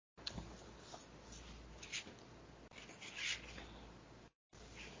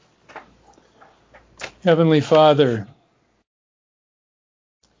Heavenly Father,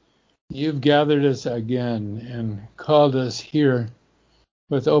 you've gathered us again and called us here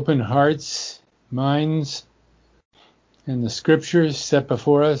with open hearts, minds, and the scriptures set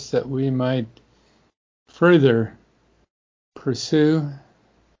before us that we might further pursue,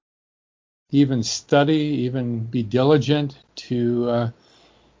 even study, even be diligent to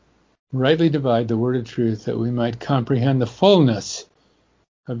rightly divide the word of truth, that we might comprehend the fullness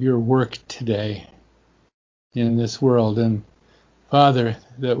of your work today in this world. And Father,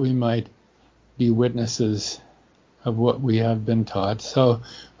 that we might be witnesses of what we have been taught. So,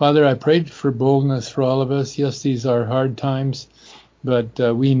 Father, I prayed for boldness for all of us. Yes, these are hard times, but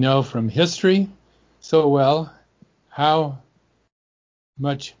we know from history so well how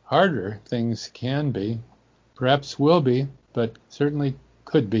much harder things can be, perhaps will be, but certainly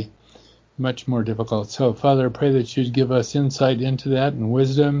could be much more difficult. So, Father, I pray that you'd give us insight into that and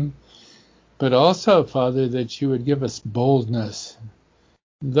wisdom, but also, Father, that you would give us boldness.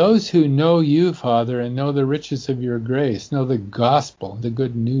 Those who know you, Father, and know the riches of your grace, know the gospel, the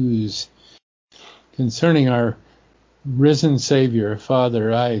good news concerning our risen Savior,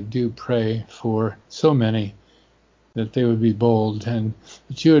 Father, I do pray for so many that they would be bold and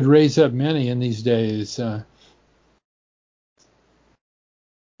that you would raise up many in these days,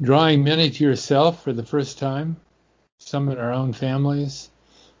 drawing many to yourself for the first time, some in our own families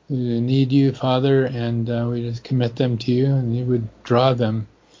who need you, Father, and we just commit them to you, and you would draw them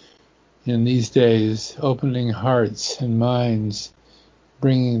in these days, opening hearts and minds,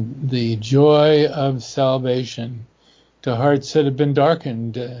 bringing the joy of salvation to hearts that have been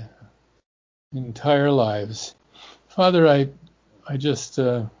darkened entire lives. Father, I just,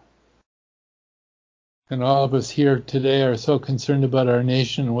 and all of us here today are so concerned about our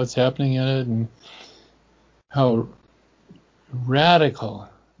nation and what's happening in it, and how radical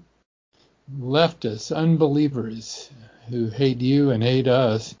leftists, unbelievers who hate you and hate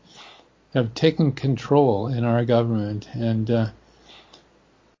us have taken control in our government. And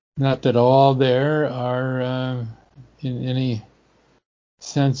not that all there are in any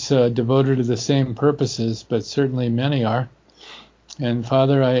sense devoted to the same purposes, but certainly many are. And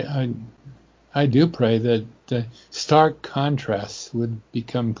Father, I do pray that the stark contrasts would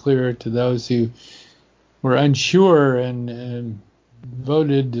become clearer to those who were unsure and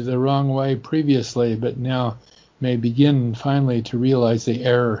voted the wrong way previously, but now may begin finally to realize the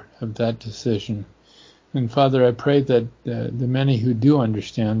error of that decision. And Father, I pray that the many who do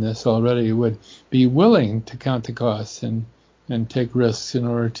understand this already would be willing to count the costs and take risks in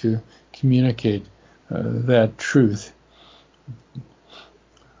order to communicate that truth.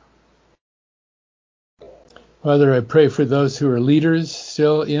 Father, I pray for those who are leaders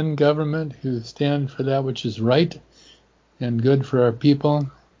still in government, who stand for that which is right and good for our people.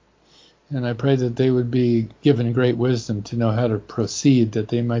 And I pray that they would be given great wisdom to know how to proceed, that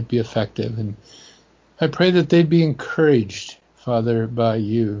they might be effective. And I pray that they'd be encouraged, Father, by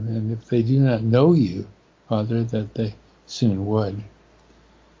you. And if they do not know you, Father, that they soon would.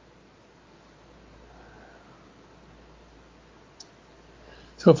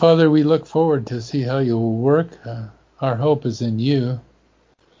 So, Father, we look forward to see how you will work. Our hope is in you,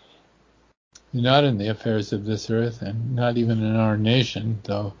 not in the affairs of this earth, and not even in our nation,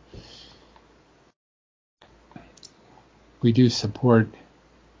 though we do support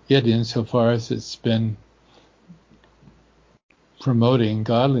it insofar as it's been promoting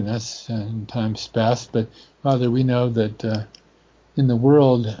godliness in times past. But, Father, we know that in the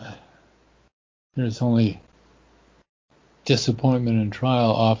world there's only disappointment and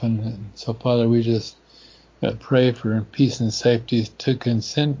trial often. And so, Father, we just pray for peace and safety to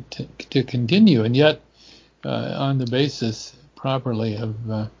continue, and yet on the basis properly of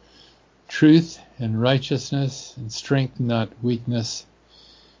truth and righteousness and strength, not weakness,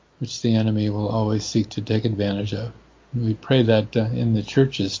 which the enemy will always seek to take advantage of. And we pray that in the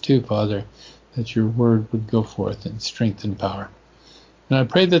churches too, Father, that your word would go forth in strength and power. And I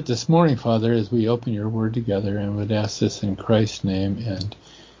pray that this morning, Father, as we open your word together, and would ask this in Christ's name,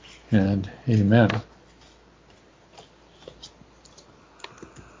 and amen.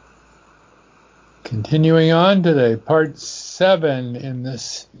 Continuing on today, part 7 in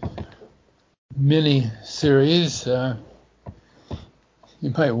this mini-series. You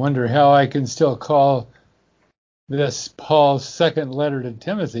might wonder how I can still call this Paul's second letter to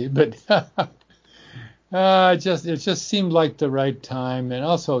Timothy, but it just seemed like the right time, and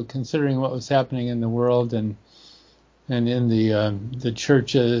also considering what was happening in the world and in the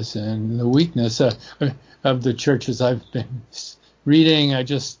churches and the weakness of the churches. I've been reading, I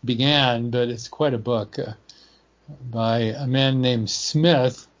just began, but it's quite a book by a man named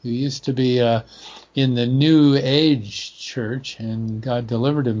Smith, who used to be in the New Age church, and God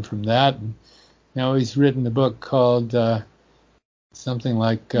delivered him from that. And now he's written a book called something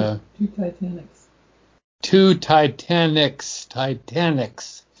like Two Titanics,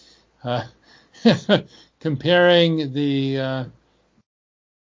 comparing the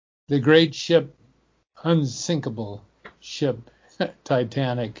great ship, unsinkable ship,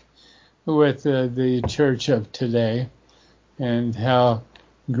 Titanic, with the church of today, and how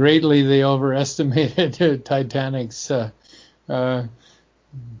greatly they overestimated Titanic's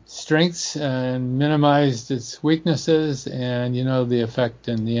strengths and minimized its weaknesses, and the effect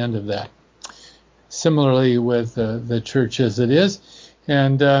in the end of that. Similarly with the church as it is,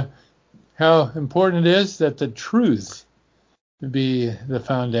 and how important it is that the truth be the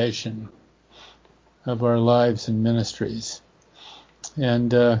foundation of our lives and ministries.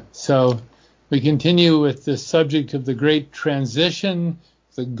 And so we continue with the subject of the great transition,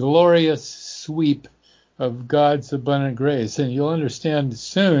 the glorious sweep of God's abundant grace. And you'll understand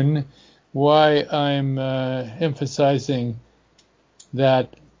soon why I'm emphasizing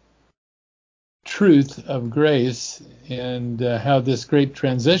that truth of grace, and how this great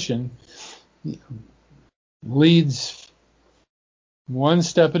transition leads one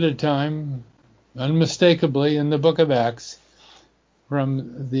step at a time, unmistakably in the book of Acts,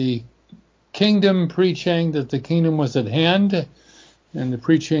 from the kingdom preaching that the kingdom was at hand, and the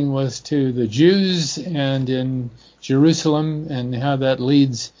preaching was to the Jews and in Jerusalem, and how that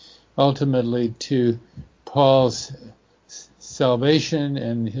leads ultimately to Paul's salvation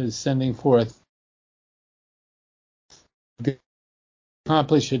and his sending forth.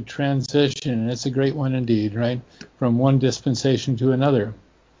 Accomplish a transition, and it's a great one indeed, right? From one dispensation to another.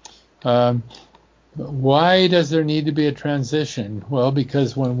 Why does there need to be a transition? Well,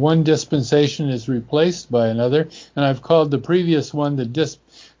 because when one dispensation is replaced by another, and I've called the previous one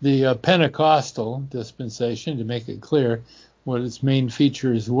the Pentecostal dispensation to make it clear what its main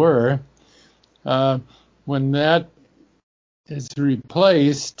features were. When that is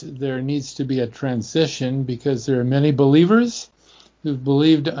replaced, there needs to be a transition, because there are many believers who've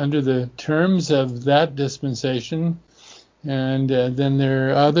believed under the terms of that dispensation, and then there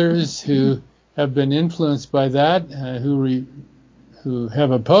are others who have been influenced by that, who have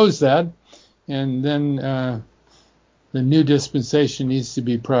opposed that, and then the new dispensation needs to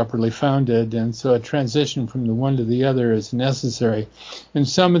be properly founded, and so a transition from the one to the other is necessary. And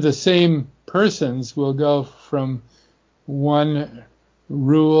some of the same persons will go from one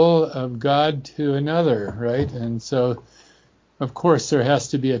rule of God to another, right? And so of course, there has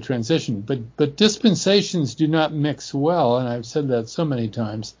to be a transition, but dispensations do not mix well, and I've said that so many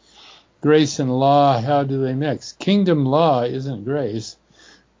times. Grace and law, how do they mix? Kingdom law isn't grace.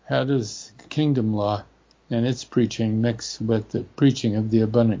 How does kingdom law and its preaching mix with the preaching of the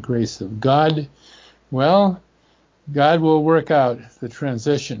abundant grace of God? Well, God will work out the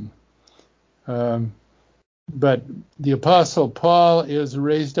transition. But the Apostle Paul is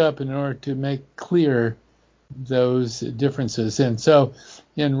raised up in order to make clear those differences. And so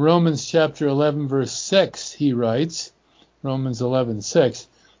in Romans chapter 11 verse 6 he writes, Romans 11:6,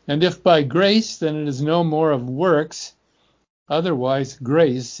 and if by grace, then it is no more of works, otherwise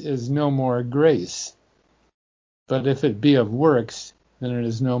grace is no more grace. But if it be of works, then it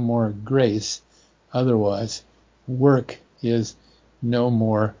is no more grace, otherwise work is no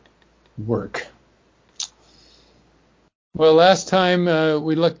more work. Well, last time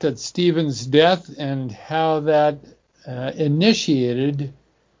we looked at Stephen's death and how that initiated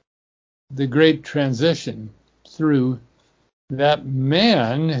the great transition through that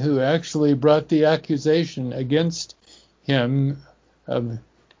man who actually brought the accusation against him of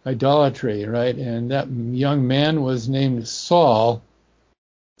idolatry, right? And that young man was named Saul.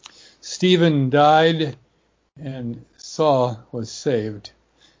 Stephen died and Saul was saved.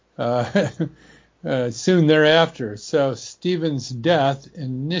 Soon thereafter. So Stephen's death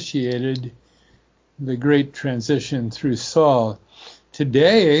initiated the great transition through Saul.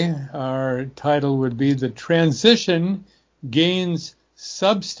 Today, our title would be The Transition Gains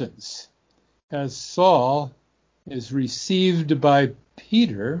Substance, as Saul is received by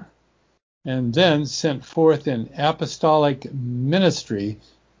Peter and then sent forth in apostolic ministry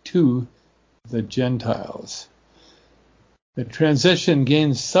to the Gentiles. The transition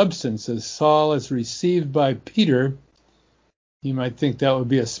gains substance as Saul is received by Peter. You might think that would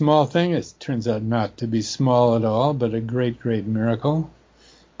be a small thing. It turns out not to be small at all, but a great, great miracle,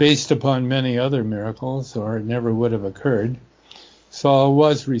 based upon many other miracles, or it never would have occurred. Saul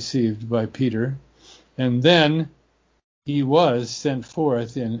was received by Peter, and then he was sent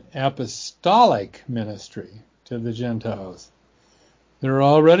forth in apostolic ministry to the Gentiles. There are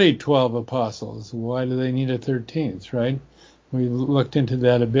already 12 apostles. Why do they need a 13th, right? We looked into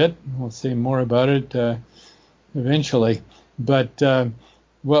that a bit. We'll say more about it eventually. But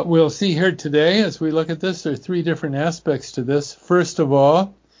what we'll see here today as we look at this, there are three different aspects to this. First of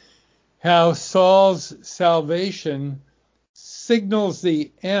all, how Saul's salvation signals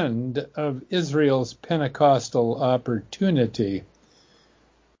the end of Israel's Pentecostal opportunity.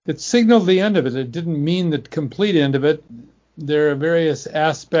 It signaled the end of it. It didn't mean the complete end of it. There are various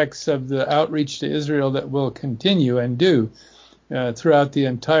aspects of the outreach to Israel that will continue and do throughout the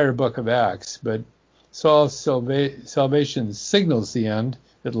entire book of Acts. But Saul's salvation signals the end,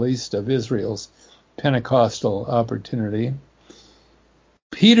 at least, of Israel's Pentecostal opportunity.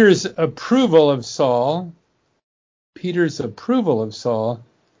 Peter's approval of Saul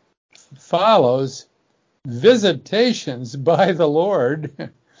follows visitations by the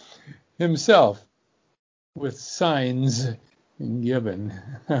Lord himself with signs given.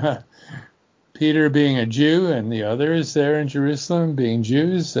 Peter, being a Jew, and the others there in Jerusalem being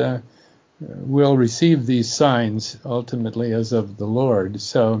Jews, will receive these signs ultimately as of the Lord.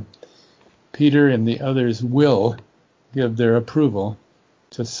 So Peter and the others will give their approval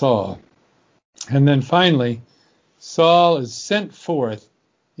to Saul. And then finally, Saul is sent forth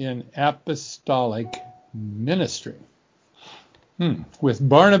in apostolic ministry with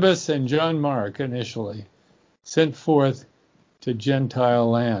Barnabas and John Mark initially, sent forth to Gentile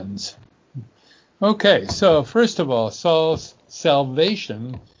lands. Okay, so first of all, Saul's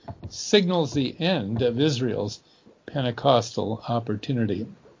salvation signals the end of Israel's Pentecostal opportunity.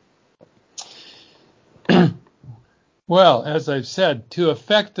 Well, as I've said, to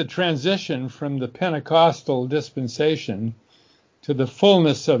effect the transition from the Pentecostal dispensation to the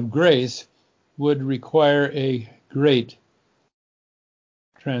fullness of grace would require a great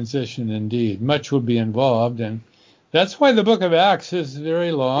transition indeed. Much would be involved, and that's why the book of Acts is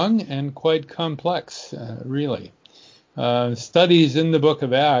very long and quite complex, really. Studies in the book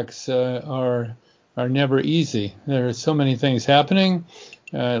of Acts are never easy. There are so many things happening.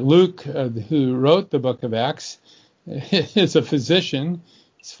 Luke, who wrote the book of Acts, is a physician.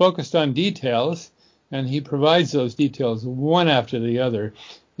 He's focused on details, and he provides those details one after the other.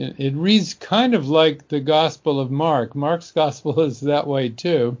 It reads kind of like the Gospel of Mark. Mark's Gospel is that way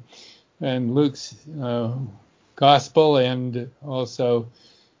too, and Luke's Gospel and also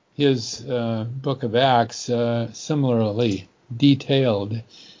his book of Acts similarly detailed.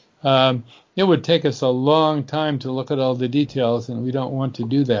 It would take us a long time to look at all the details, and we don't want to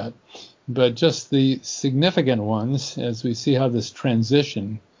do that. But just the significant ones, as we see how this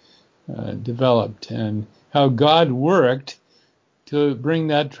transition developed and how God worked to bring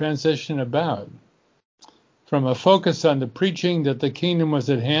that transition about. From a focus on the preaching that the kingdom was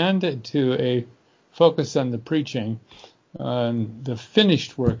at hand to a focus on the preaching on the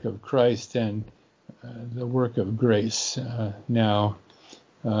finished work of Christ and the work of grace now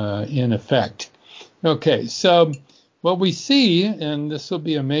in effect. Okay, so what we see, and this will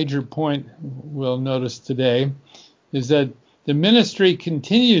be a major point we'll notice today, is that the ministry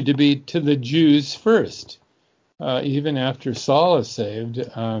continued to be to the Jews first, even after Saul is saved.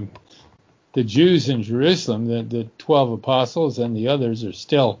 The Jews in Jerusalem, the 12 apostles and the others, are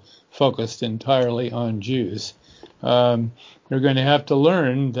still focused entirely on Jews. They're going to have to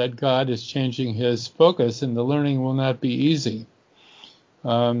learn that God is changing his focus, and the learning will not be easy.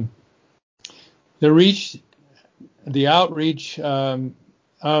 The outreach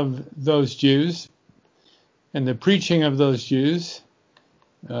of those Jews and the preaching of those Jews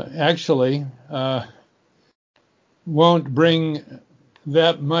actually won't bring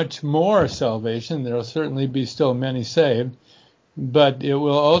that much more salvation. There will certainly be still many saved, but it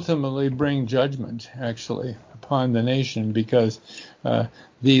will ultimately bring judgment, actually, upon the nation, because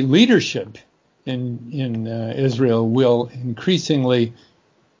the leadership in Israel will increasingly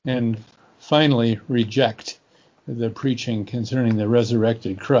and finally reject the preaching concerning the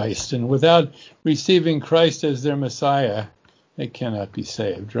resurrected Christ. And without receiving Christ as their Messiah, they cannot be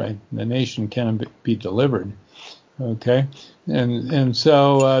saved, right? The nation cannot be delivered. Okay? And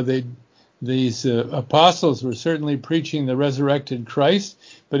so these apostles were certainly preaching the resurrected Christ,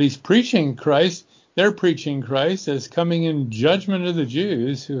 but he's preaching Christ, they're preaching Christ as coming in judgment of the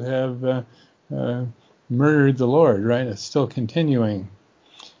Jews who have murdered the Lord, right? It's still continuing.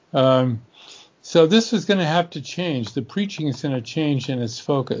 So this is going to have to change. The preaching is going to change in its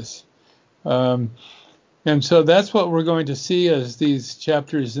focus. And so that's what we're going to see as these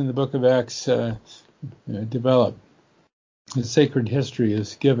chapters in the book of Acts develop. The sacred history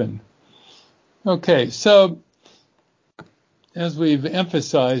is given. Okay, so as we've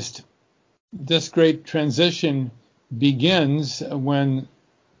emphasized, this great transition begins when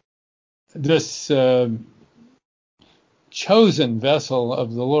this chosen vessel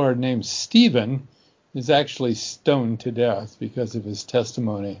of the Lord named Stephen is actually stoned to death because of his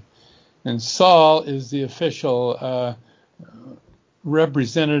testimony. And Saul is the official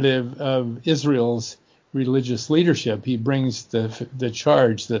representative of Israel's religious leadership. He brings the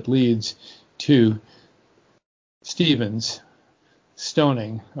charge that leads to Stephen's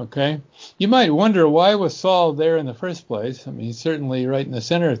stoning. Okay, you might wonder, why was Saul there in the first place? I mean, he's certainly right in the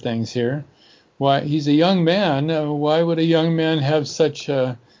center of things here. Why, he's a young man. Why would a young man have such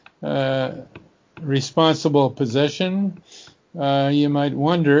a responsible position? You might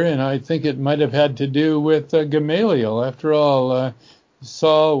wonder, and I think it might have had to do with Gamaliel. After all,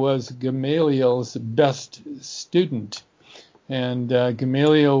 Saul was Gamaliel's best student, and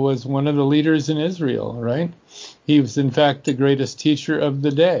Gamaliel was one of the leaders in Israel, right? He was, in fact, the greatest teacher of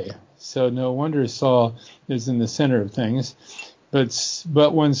the day. So no wonder Saul is in the center of things.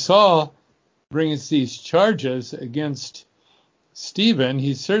 But when Saul brings these charges against Stephen,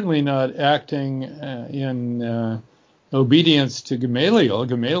 he's certainly not acting in obedience to Gamaliel.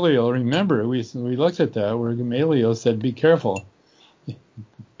 Gamaliel, remember, we looked at that, where Gamaliel said, be careful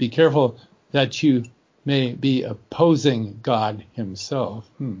that you may be opposing God himself.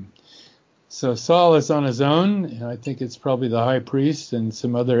 So Saul is on his own, and I think it's probably the high priest and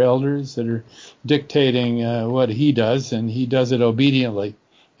some other elders that are dictating what he does, and he does it obediently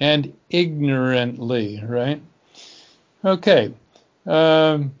and ignorantly, right? Okay,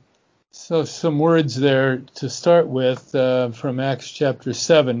 so some words there to start with from Acts chapter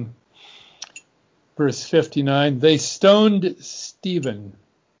 7, verse 59. They stoned Stephen.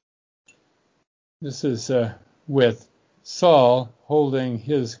 This is with Saul holding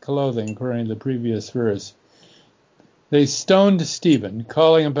his clothing, according to the previous verse. They stoned Stephen,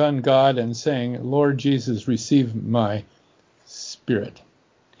 calling upon God and saying, Lord Jesus, receive my spirit.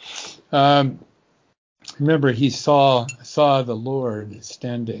 Remember, he saw the Lord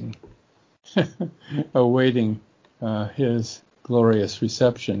standing, awaiting his glorious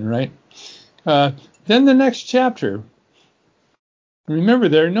reception, right? Then the next chapter. Remember,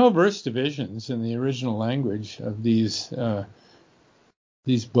 there are no verse divisions in the original language of these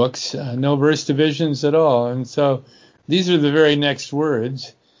books, no verse divisions at all. And so these are the very next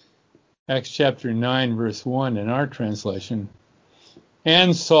words, Acts chapter 9, verse 1 in our translation.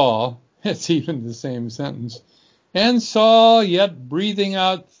 And Saul, it's even the same sentence, and Saul, yet breathing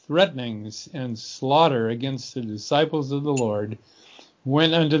out threatenings and slaughter against the disciples of the Lord,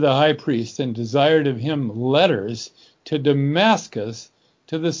 went unto the high priest and desired of him letters to Damascus,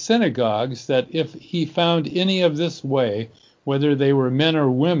 to the synagogues, that if he found any of this way, whether they were men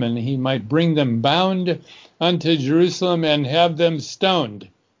or women, he might bring them bound unto Jerusalem and have them stoned.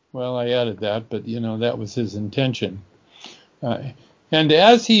 Well, I added that, but that was his intention. And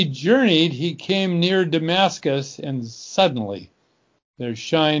as he journeyed, he came near Damascus, and suddenly there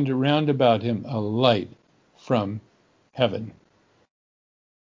shined round about him a light from heaven.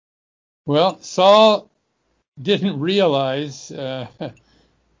 Well, Saul didn't realize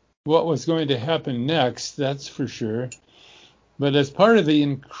what was going to happen next, that's for sure. But as part of the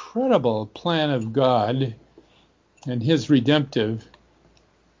incredible plan of God and his redemptive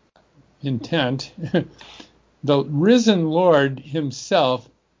intent, the risen Lord himself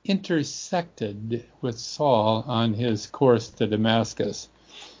intersected with Saul on his course to Damascus.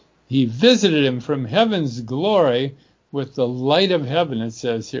 He visited him from heaven's glory with the light of heaven, it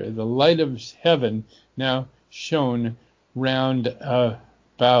says here. The light of heaven now shone round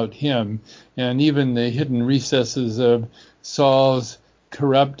about him, and even the hidden recesses of Saul's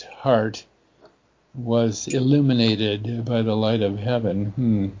corrupt heart was illuminated by the light of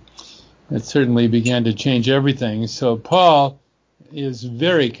heaven. It certainly began to change everything. So Paul is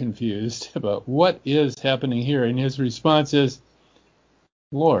very confused about what is happening here, and his response is,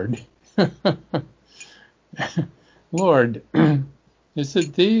 Lord, Lord, is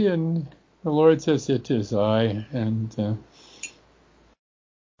it thee? And the Lord says, it is I. And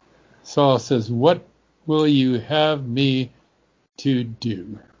Saul says, what will you have me to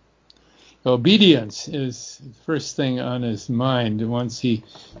do? Obedience is the first thing on his mind once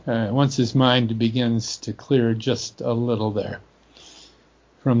his mind begins to clear just a little there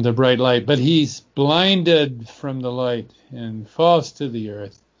from the bright light. But he's blinded from the light and falls to the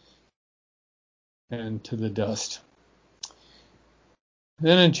earth and to the dust.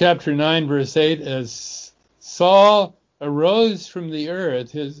 Then in chapter 9, verse 8, as Saul arose from the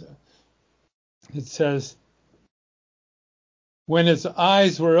earth, it says, when his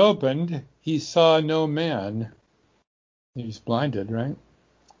eyes were opened, he saw no man. He was blinded, right?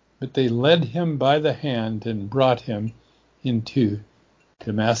 but they led him by the hand and brought him into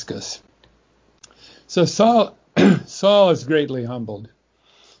Damascus. So Saul is greatly humbled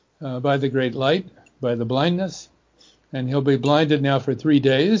by the great light, by the blindness, and he'll be blinded now for 3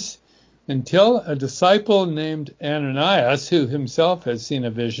 days until a disciple named Ananias, who himself has seen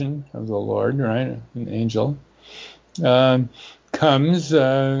a vision of the Lord, right, an angel, comes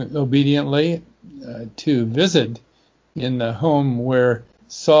obediently to visit in the home where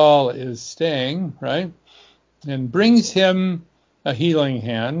Saul is staying, right, and brings him a healing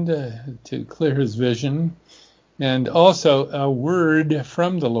hand to clear his vision, and also a word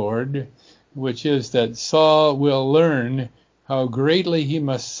from the Lord, which is that Saul will learn how greatly he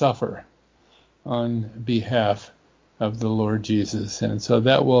must suffer on behalf of the Lord Jesus. And so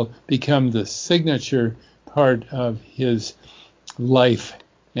that will become the signature part of his life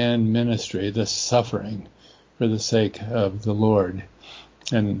and ministry, the suffering for the sake of the Lord.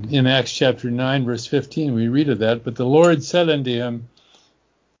 And in Acts chapter 9, verse 15, we read of that. But the Lord said unto him,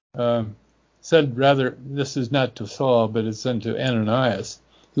 this is not to Saul, but it's unto Ananias,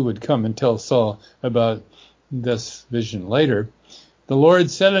 who would come and tell Saul about this vision later. The Lord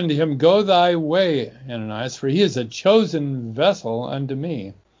said unto him, Go thy way, Ananias, for he is a chosen vessel unto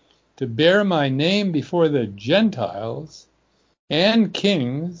me, to bear my name before the Gentiles and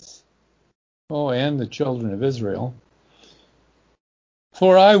kings, and the children of Israel.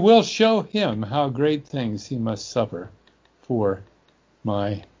 For I will show him how great things he must suffer for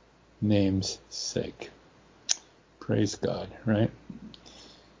my name's sake. Praise God, right?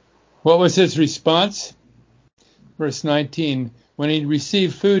 What was his response? Verse 19, when he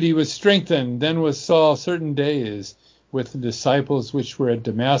received food, he was strengthened. Then was Saul certain days with the disciples which were at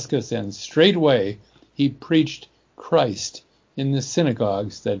Damascus, and straightway he preached Christ in the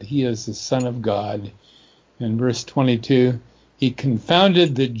synagogues, that he is the Son of God. In verse 22, he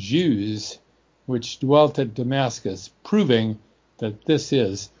confounded the Jews which dwelt at Damascus, proving that this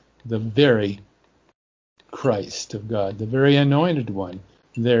is the very Christ of God, the very anointed one,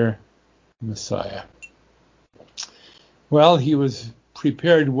 their Messiah. Well, he was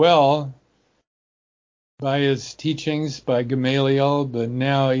prepared well by his teachings, by Gamaliel, but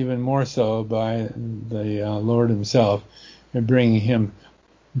now even more so by the Lord himself, and bringing him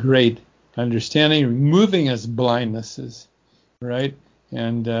great understanding, removing his blindnesses, right,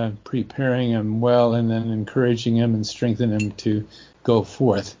 and preparing him well, and then encouraging him and strengthening him to go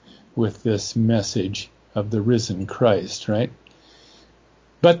forth with this message of the risen Christ, right?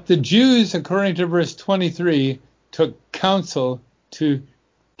 But the Jews, according to verse 23, took counsel to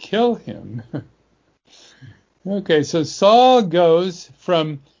kill him. Okay, so Saul goes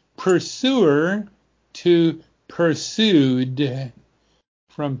from pursuer to pursued,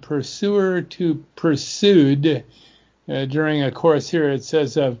 from pursuer to pursued. During a course here, it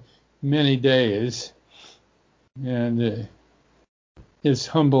says of many days, and is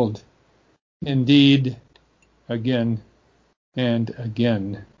humbled indeed again and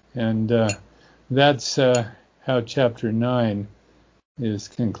again. And that's how chapter 9 is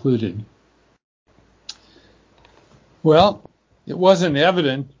concluded. Well, it wasn't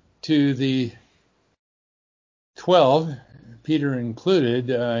evident to the 12, Peter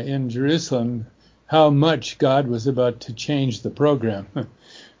included, in Jerusalem, how much God was about to change the program.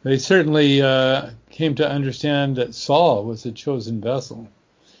 They certainly came to understand that Saul was a chosen vessel.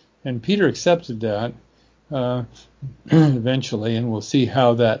 And Peter accepted that eventually, and we'll see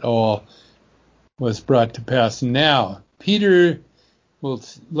how that all was brought to pass. Now, we'll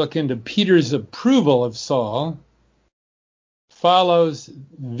look into Peter's approval of Saul, follows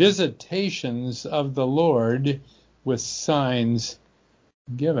visitations of the Lord with signs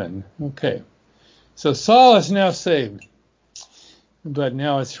given. Okay, so Saul is now saved, but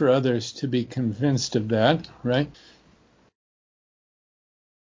now it's for others to be convinced of that, right?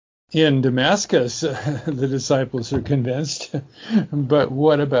 In Damascus, the disciples are convinced, but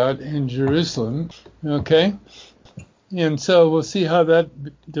what about in Jerusalem? Okay, and so we'll see how that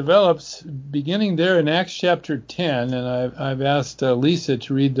develops, beginning there in Acts chapter 10, and I've asked Lisa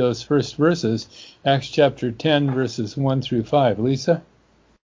to read those first verses, Acts chapter 10, verses 1 through 5. Lisa?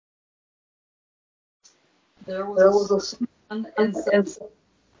 There was a man in Caesarea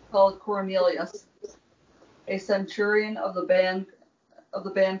called Cornelius, a centurion of the band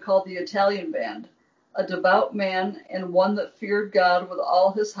called the Italian band, a devout man and one that feared God with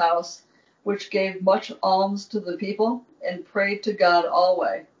all his house, which gave much alms to the people and prayed to God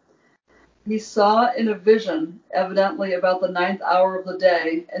always. He saw in a vision, evidently about the 9th hour of the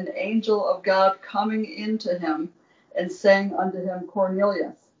day, an angel of God coming into him and saying unto him,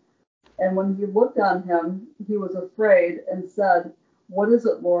 Cornelius. And when he looked on him, he was afraid and said, What is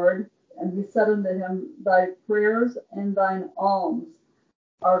it, Lord? And he said unto him, Thy prayers and thine alms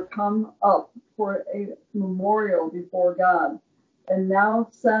are come up for a memorial before God. And now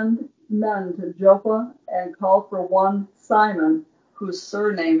send men to Joppa and call for one Simon, whose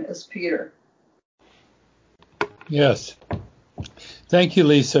surname is Peter. Yes. Thank you,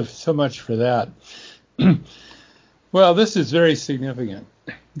 Lisa, so much for that. Well, this is very significant.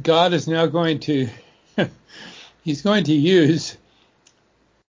 God is now going to, he's going to use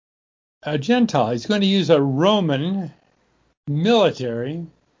a Gentile. He's going to use a Roman military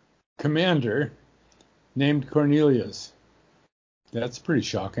commander named Cornelius. That's pretty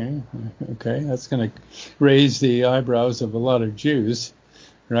shocking. Okay, that's going to raise the eyebrows of a lot of Jews,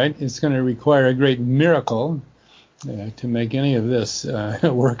 right? It's going to require a great miracle to make any of this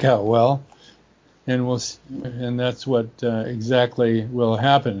work out well, and that's what exactly will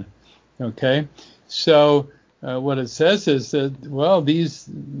happen. Okay, so what it says is that, well, these,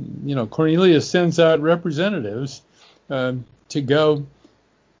 Cornelius sends out representatives to go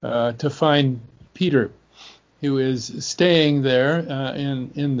to find Peter, who is staying there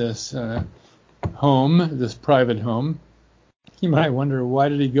in this home, this private home. You might wonder, why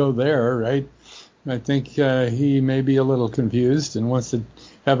did he go there, right? I think he may be a little confused and wants to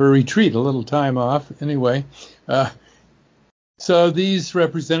have a retreat, a little time off. Anyway, so these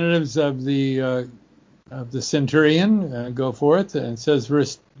representatives of the centurion go forth, and it says,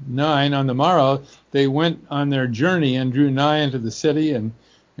 verse 9, on the morrow they went on their journey and drew nigh unto the city,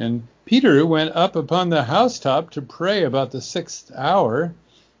 and Peter went up upon the housetop to pray about the 6th hour,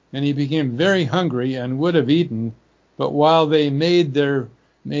 and he became very hungry and would have eaten, but while they made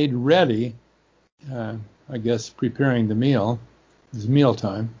ready, I guess preparing the meal, it was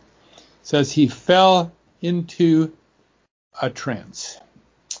mealtime, says he fell into a trance.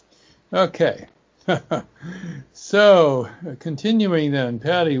 Okay. So, continuing then,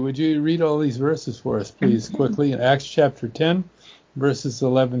 Patty, would you read all these verses for us, please, quickly, in Acts chapter 10, verses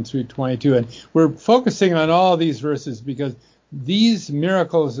 11 through 22. And we're focusing on all these verses because these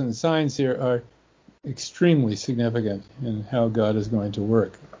miracles and signs here are extremely significant in how God is going to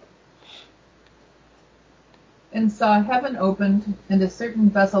work. And saw heaven opened, and a certain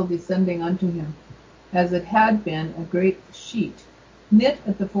vessel descending unto him, as it had been a great sheet, knit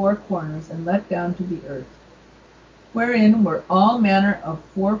at the four corners, and let down to the earth, wherein were all manner of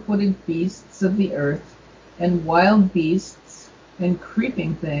four-footed beasts of the earth, and wild beasts, and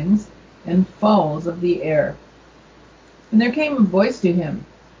creeping things, and fowls of the air. And there came a voice to him,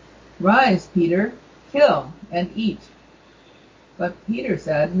 Rise, Peter, kill and eat. But Peter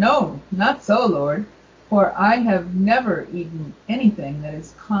said, No, not so, Lord, for I have never eaten anything that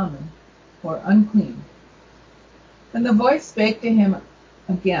is common or unclean. And the voice spake to him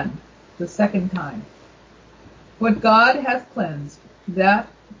again, the second time, What God hath cleansed, that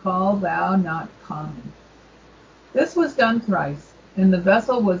call thou not common. This was done thrice, and the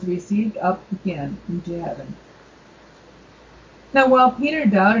vessel was received up again into heaven. Now while Peter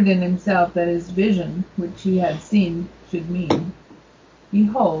doubted in himself that his vision which he had seen should mean,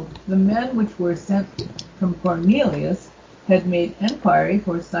 behold, the men which were sent from Cornelius had made enquiry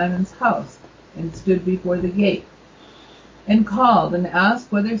for Simon's house, and stood before the gate, and called and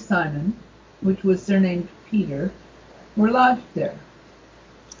asked whether Simon, which was surnamed Peter, were lodged there.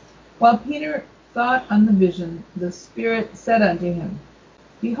 While Peter thought on the vision, the Spirit said unto him,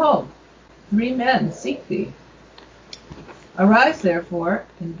 Behold, 3 men seek thee. Arise therefore,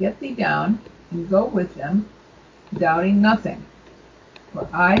 and get thee down, and go with them, doubting nothing, for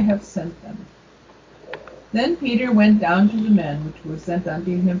I have sent them. Then Peter went down to the men which were sent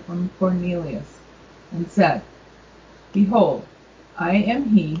unto him from Cornelius, and said, Behold, I am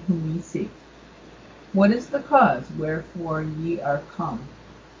he whom ye seek. What is the cause wherefore ye are come?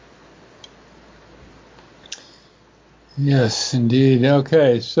 Yes, indeed.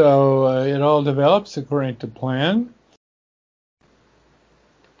 Okay, so it all develops according to plan.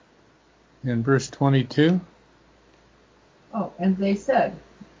 In verse 22. Oh, and they said,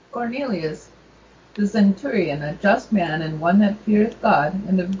 Cornelius, the centurion, a just man, and one that feareth God,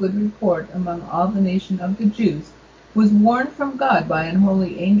 and of good report among all the nation of the Jews, was warned from God by an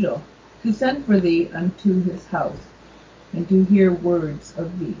holy angel, to send for thee unto his house, and to hear words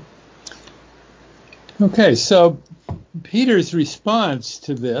of thee. Okay, so Peter's response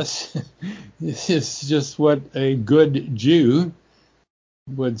to this is just what a good Jew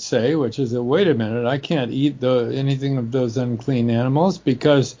would say, which is that, wait a minute, I can't eat anything of those unclean animals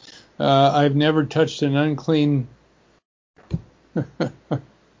because I've never touched an unclean...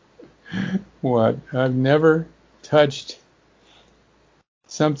 What? I've never touched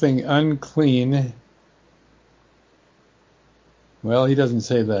something unclean Well, he doesn't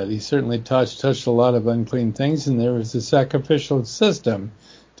say that. He certainly touched a lot of unclean things, and there was a sacrificial system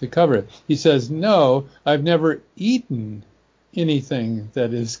to cover it. He says, no, I've never eaten anything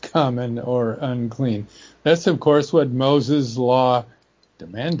that is common or unclean. That's, of course, what Moses' law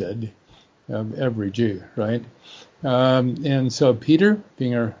demanded of every Jew, right? And so Peter,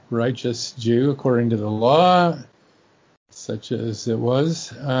 being a righteous Jew according to the law, such as it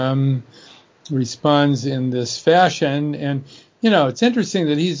was, responds in this fashion. And, it's interesting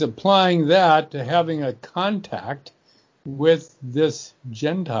that he's applying that to having a contact with this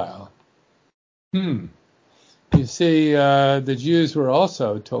Gentile. You see, the Jews were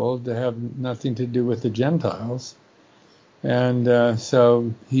also told to have nothing to do with the Gentiles. And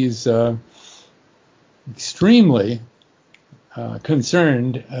so he's extremely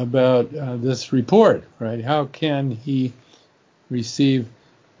concerned about this report, right? How can he receive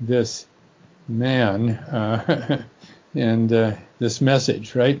this man and this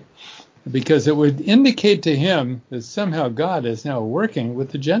message, right? Because it would indicate to him that somehow God is now working with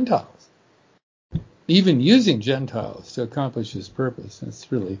the Gentiles, even using Gentiles to accomplish his purpose.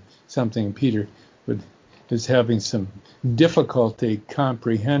 That's really something Peter is having some difficulty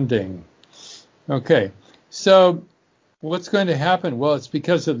comprehending. Okay, so what's going to happen? Well, it's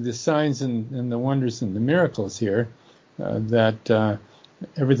because of the signs and the wonders and the miracles here that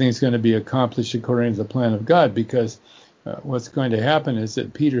everything's going to be accomplished according to the plan of God, because what's going to happen is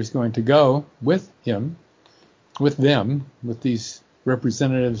that Peter's going to go with them, with these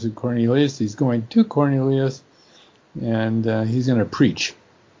representatives of Cornelius. He's going to Cornelius, and he's going to preach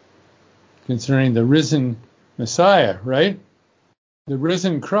concerning the risen Messiah, right? The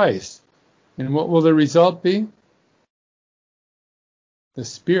risen Christ. And what will the result be? The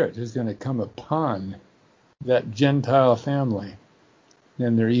Spirit is going to come upon that Gentile family.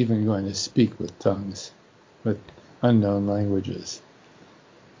 And they're even going to speak with tongues, with unknown languages.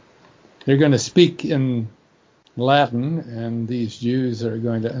 They're going to speak in Latin, and these Jews are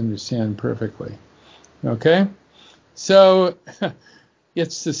going to understand perfectly. Okay? So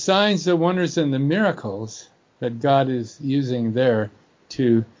it's the signs, the wonders, and the miracles that God is using there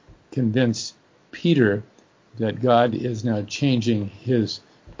to convince Peter that God is now changing his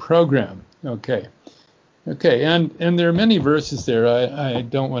program. Okay, and there are many verses there. I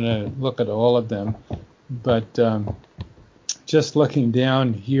don't want to look at all of them, but just looking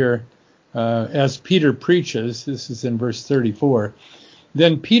down here, as Peter preaches, this is in verse 34,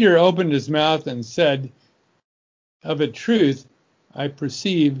 then Peter opened his mouth and said, of a truth, I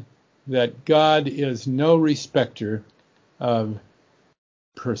perceive that God is no respecter of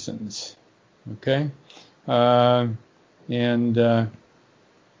persons. Okay?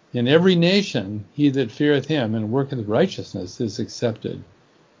 In every nation, he that feareth him and worketh righteousness is accepted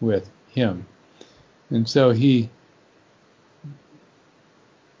with him. And so he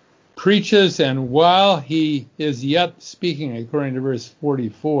preaches, and while he is yet speaking, according to verse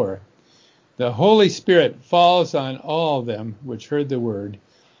 44, the Holy Spirit falls on all them which heard the word,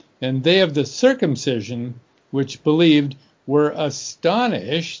 and they of the circumcision which believed were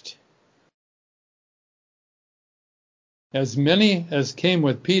astonished, as many as came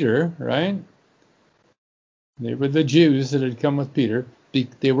with Peter, right? They were the Jews that had come with Peter.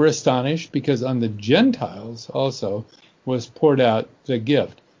 They were astonished because on the Gentiles also was poured out the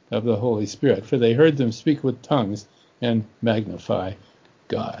gift of the Holy Spirit, for they heard them speak with tongues and magnify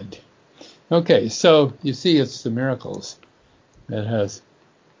God. Okay, so you see it's the miracles that has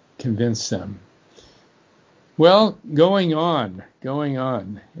convinced them. Well, going on,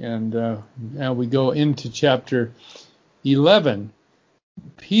 and now we go into chapter 11.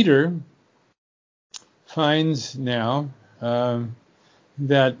 Peter finds now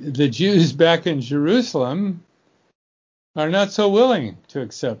that the Jews back in Jerusalem are not so willing to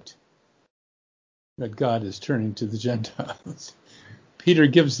accept that God is turning to the Gentiles. Peter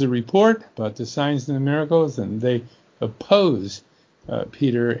gives the report about the signs and the miracles, and they oppose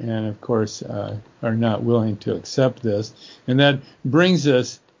Peter, and of course are not willing to accept this. And that brings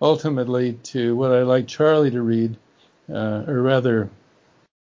us ultimately to what I'd like Charlie to read, or rather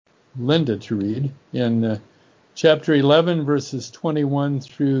Linda to read, in chapter 11, verses 21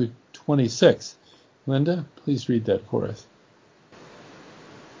 through 26. Linda, please read that for us.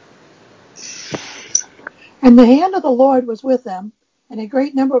 And the hand of the Lord was with them, and a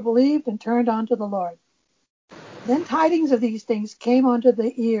great number believed and turned unto the Lord. Then tidings of these things came unto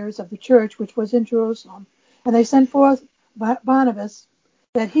the ears of the church which was in Jerusalem, and they sent forth Barnabas,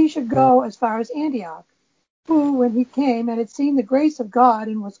 that he should go as far as Antioch, who, when he came and had seen the grace of God,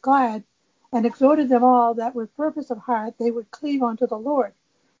 and was glad, and exhorted them all that with purpose of heart they would cleave unto the Lord.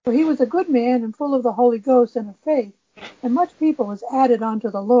 For he was a good man and full of the Holy Ghost and of faith, And much people was added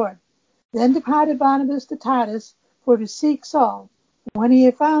unto the Lord. Then departed Barnabas to Tarsus for to seek Saul. When he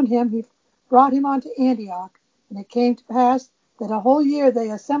had found him, he brought him unto Antioch. And it came to pass that a whole year they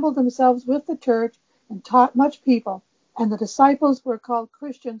assembled themselves with the church and taught much people. And the disciples were called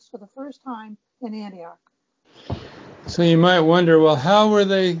Christians for the first time in Antioch. So you might wonder, well, how were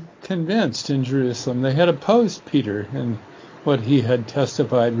they convinced in Jerusalem? They had opposed Peter and what he had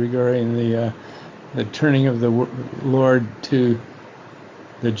testified regarding the turning of the Lord to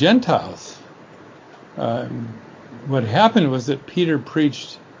the Gentiles. What happened was that Peter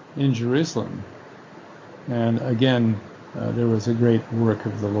preached in Jerusalem. And again, there was a great work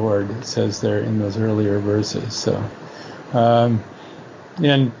of the Lord, it says there in those earlier verses. So,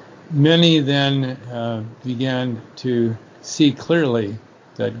 and many then began to see clearly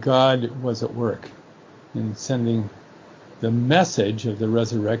that God was at work in sending the message of the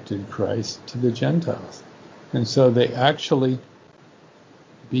resurrected Christ to the Gentiles. And so they actually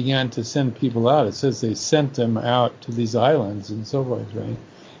began to send people out. It says they sent them out to these islands and so forth, right,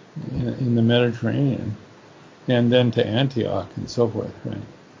 in the Mediterranean, and then to Antioch and so forth,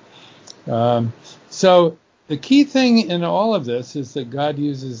 right? So the key thing in all of this is that God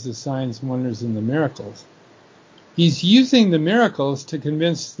uses the signs, wonders, and the miracles. He's using the miracles to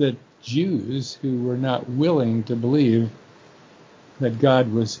convince the Jews who were not willing to believe that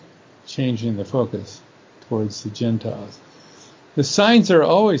God was changing the focus towards the Gentiles. The signs are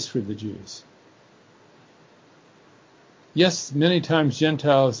always for the Jews. Yes, many times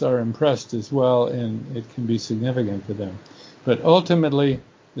Gentiles are impressed as well, and it can be significant for them. But ultimately,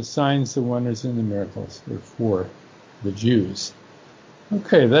 the signs, the wonders, and the miracles are for the Jews.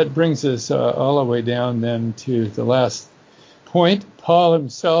 Okay, that brings us all the way down then to the last point. Paul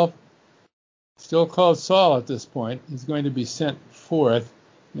himself, still called Saul at this point, is going to be sent forth,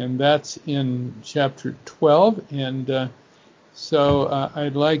 and that's in chapter 12. And so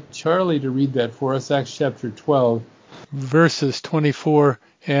I'd like Charlie to read that for us, Acts chapter 12, verses 24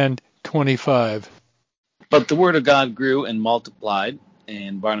 and 25. But the word of God grew and multiplied,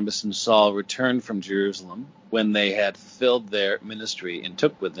 and Barnabas and Saul returned from Jerusalem when they had fulfilled their ministry, and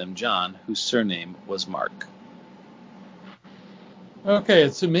took with them John, whose surname was Mark. Okay,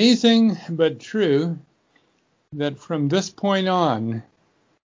 it's amazing but true that from this point on,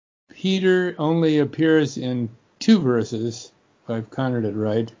 Peter only appears in 2 verses, if I've counted it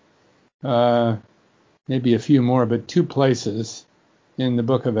right, maybe a few more, but 2 places in the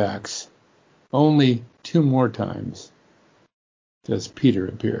book of Acts. Only 2 more times does Peter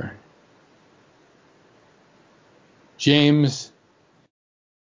appear. James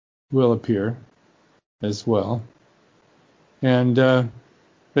will appear as well. And the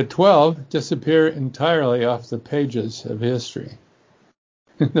 12 disappear entirely off the pages of history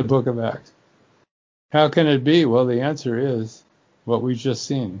in the book of Acts. How can it be? Well, the answer is what we've just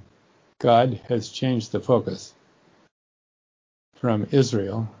seen. God has changed the focus from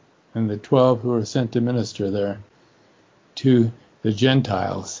Israel and the 12 who were sent to minister there to the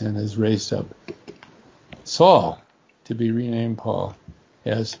Gentiles, and has raised up Saul to be renamed Paul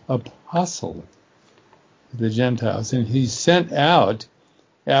as apostle to the Gentiles. And he's sent out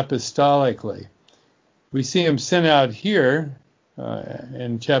apostolically. We see him sent out here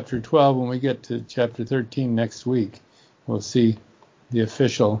in chapter 12. When we get to chapter 13 next week, we'll see the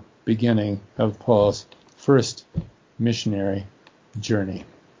official beginning of Paul's first missionary journey.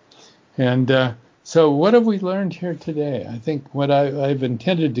 And so what have we learned here today? I think what I've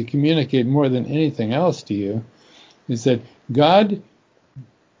intended to communicate more than anything else to you is that God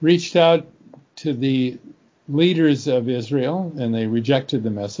reached out to the leaders of Israel, and they rejected the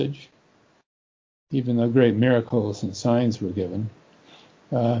message, even though great miracles and signs were given.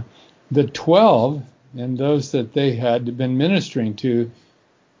 The 12 and those that they had been ministering to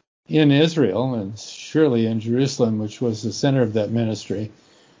in Israel, and surely in Jerusalem, which was the center of that ministry,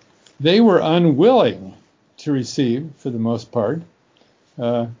 they were unwilling to receive, for the most part.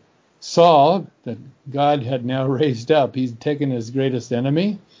 Saul, that God had now raised up, he'd taken his greatest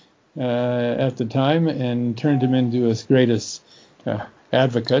enemy at the time and turned him into his greatest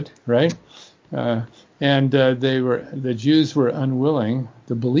advocate, right? And the Jews were unwilling,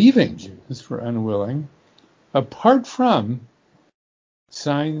 the believing Jews were unwilling, apart from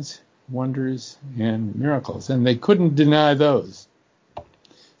signs, wonders, and miracles. And they couldn't deny those.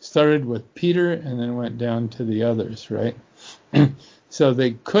 Started with Peter and then went down to the others, right? So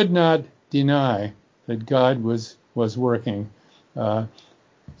they could not deny that God was working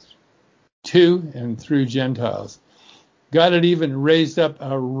to and through Gentiles. God had even raised up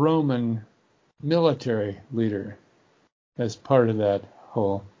a Roman military leader as part of that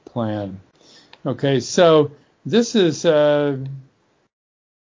whole plan. Okay, so This is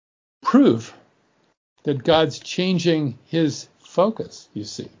proof that God's changing his focus, you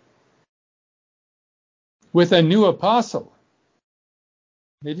see. With a new apostle.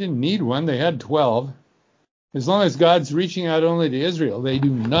 They didn't need one, they had 12. As long as God's reaching out only to Israel, they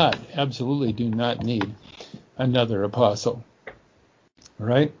absolutely do not need another apostle.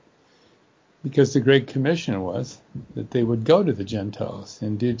 Right? Because the Great Commission was that they would go to the Gentiles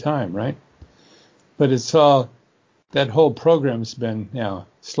in due time, right? But it's all, that whole program's been now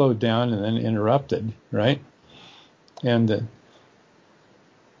slowed down and then interrupted, right? And the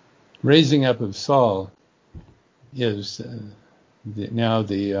raising up of Saul is now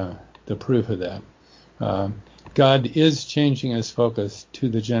the proof of that. God is changing his focus to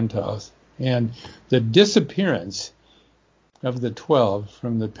the Gentiles. And the disappearance of the 12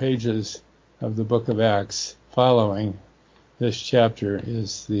 from the pages of the book of Acts following this chapter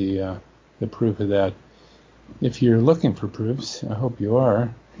is the proof of that. If you're looking for proofs, I hope you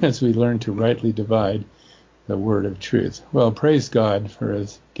are, as we learn to rightly divide the word of truth. Well, praise God for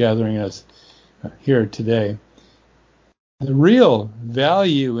his gathering us here today. The real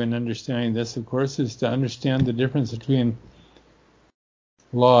value in understanding this, of course, is to understand the difference between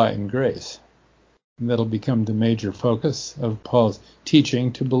law and grace. And that'll become the major focus of Paul's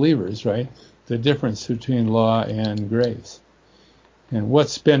teaching to believers, right? The difference between law and grace. And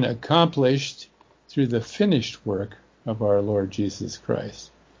what's been accomplished through the finished work of our Lord Jesus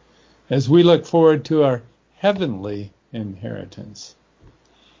Christ. As we look forward to our heavenly inheritance.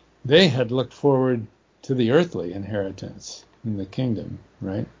 They had looked forward to the earthly inheritance in the kingdom,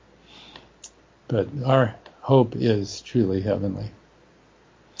 right? But our hope is truly heavenly.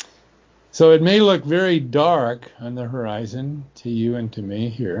 So it may look very dark on the horizon to you and to me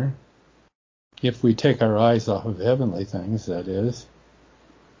here, if we take our eyes off of heavenly things, that is.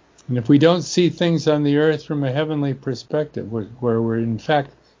 And if we don't see things on the earth from a heavenly perspective, where we're in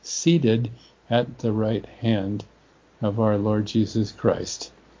fact seated at the right hand of our Lord Jesus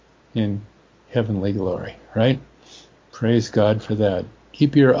Christ in heavenly glory, right? Praise God for that.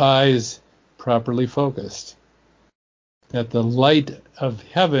 Keep your eyes properly focused, that the light of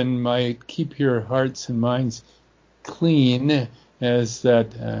heaven might keep your hearts and minds clean as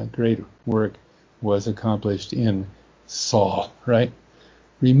that great work was accomplished in Saul, right?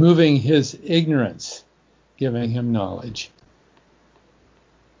 Removing his ignorance, giving him knowledge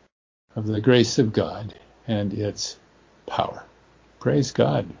of the grace of God and its power. Praise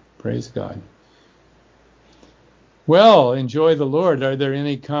God. Praise God. Well, enjoy the Lord. Are there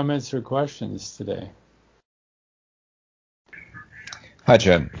any comments or questions today? Hi,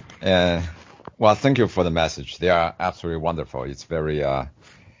 Jim. Well, thank you for the message. They are absolutely wonderful. It's very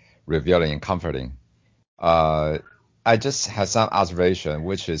revealing and comforting. I just have some observation,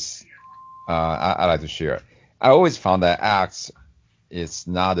 which is I like to share. I always found that Acts is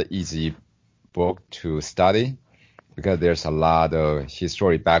not an easy book to study because there's a lot of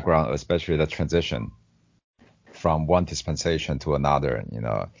historic background, especially the transition from one dispensation to another. You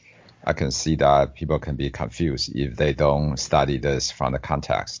know, I can see that people can be confused if they don't study this from the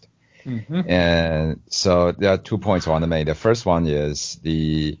context. Mm-hmm. And so there are 2 points I want to make. The first one is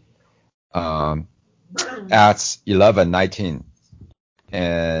the Acts 11:19,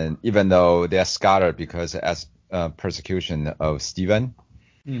 and even though they are scattered because as persecution of Stephen,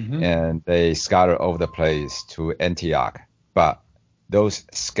 mm-hmm. and they scattered over the place to Antioch, but those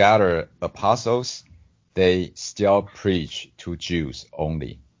scattered apostles, they still preach to Jews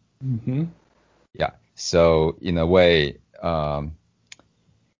only. Mm-hmm. Yeah. So in a way,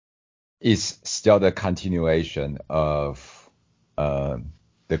 it's still the continuation of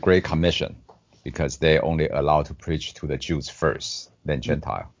the Great Commission, because they only allowed to preach to the Jews first, then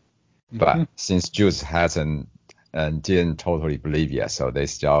Gentile. Mm-hmm. But since Jews hasn't and didn't totally believe yet, so they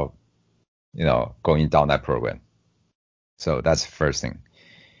still, going down that program. So that's the first thing.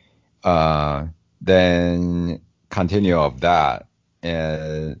 Then continue of that,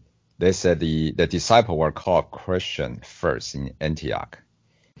 and they said the disciples were called Christian first in Antioch,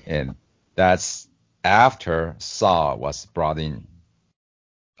 and that's after Saul was brought in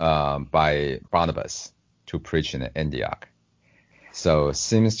by Barnabas to preach in Antioch. So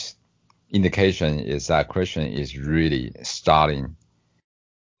seems indication is that Christian is really starting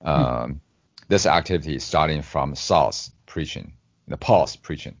this activity is starting from Saul's preaching, Paul's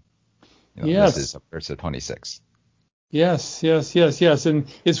preaching. Yes. This is verse 26. Yes. And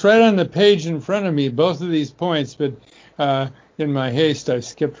it's right on the page in front of me, both of these points, but in my haste, I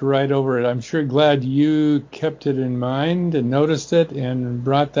skipped right over it. I'm sure glad you kept it in mind and noticed it and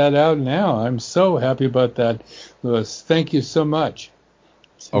brought that out now. I'm so happy about that, Louis. Thank you so much.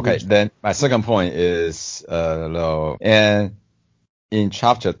 Okay, then my second point is and in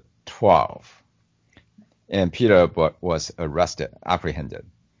chapter 12, and Peter was arrested, apprehended.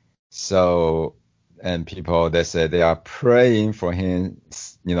 So, and people, they say they are praying for him,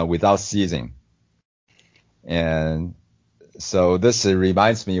 without ceasing. And so this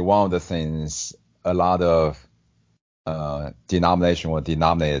reminds me one of the things a lot of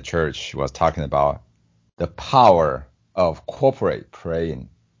denominated church was talking about, the power of corporate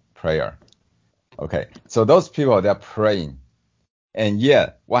prayer. Okay, so those people, they're praying, and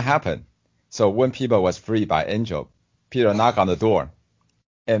yet what happened? So when Peter was freed by angel, Peter knocked on the door,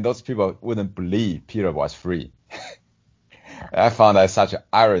 and those people wouldn't believe Peter was free. I found that such an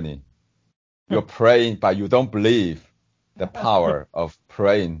irony. You're praying, but you don't believe the power of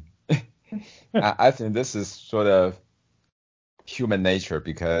praying. I think this is sort of human nature,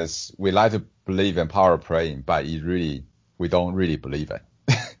 because we like to believe in power of praying, but we don't really believe it.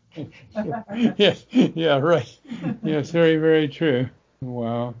 Yes, yeah, right. Yes, very, very true.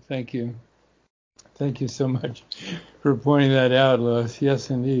 Wow, thank you. Thank you so much for pointing that out, Louis. Yes,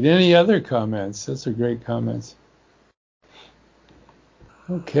 indeed. Any other comments? Those are great comments.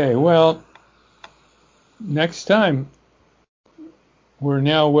 Okay, well, next time we're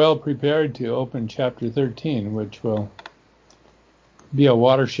now well prepared to open chapter 13, which will be a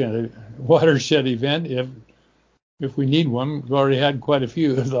watershed event if we need one. We've already had quite a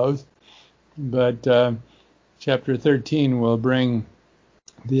few of those, but chapter 13 will bring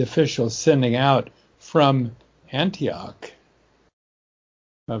the official sending out from Antioch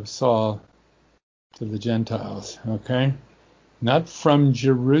of Saul to the Gentiles. Okay, not from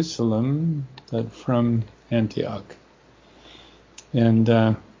Jerusalem, but from Antioch. And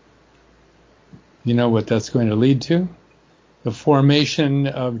you know what that's going to lead to? The formation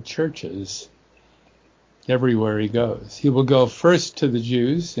of churches everywhere he goes. He will go first to the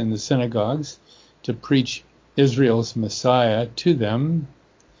Jews in the synagogues to preach Israel's Messiah to them.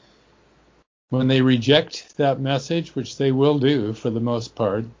 When they reject that message, which they will do for the most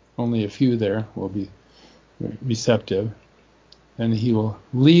part, only a few there will be receptive, and he will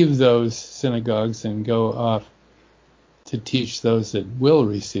leave those synagogues and go off to teach those that will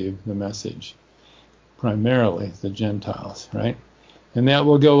receive the message, primarily the Gentiles, right? And that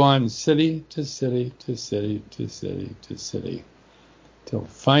will go on city to city to city to city to city, till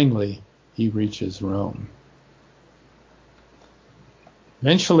finally he reaches Rome.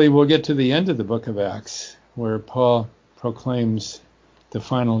 Eventually we'll get to the end of the book of Acts, where Paul proclaims the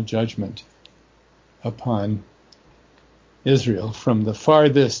final judgment upon Israel from the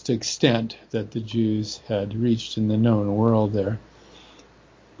farthest extent that the Jews had reached in the known world there.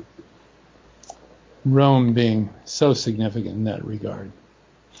 Rome being so significant in that regard.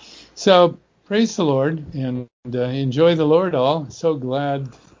 So praise the Lord, and enjoy the Lord all. So glad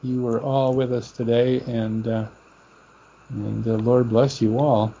you were all with us today, and the Lord bless you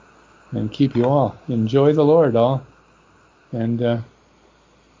all and keep you all. Enjoy the Lord all, and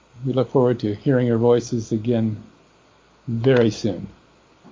we look forward to hearing your voices again very soon.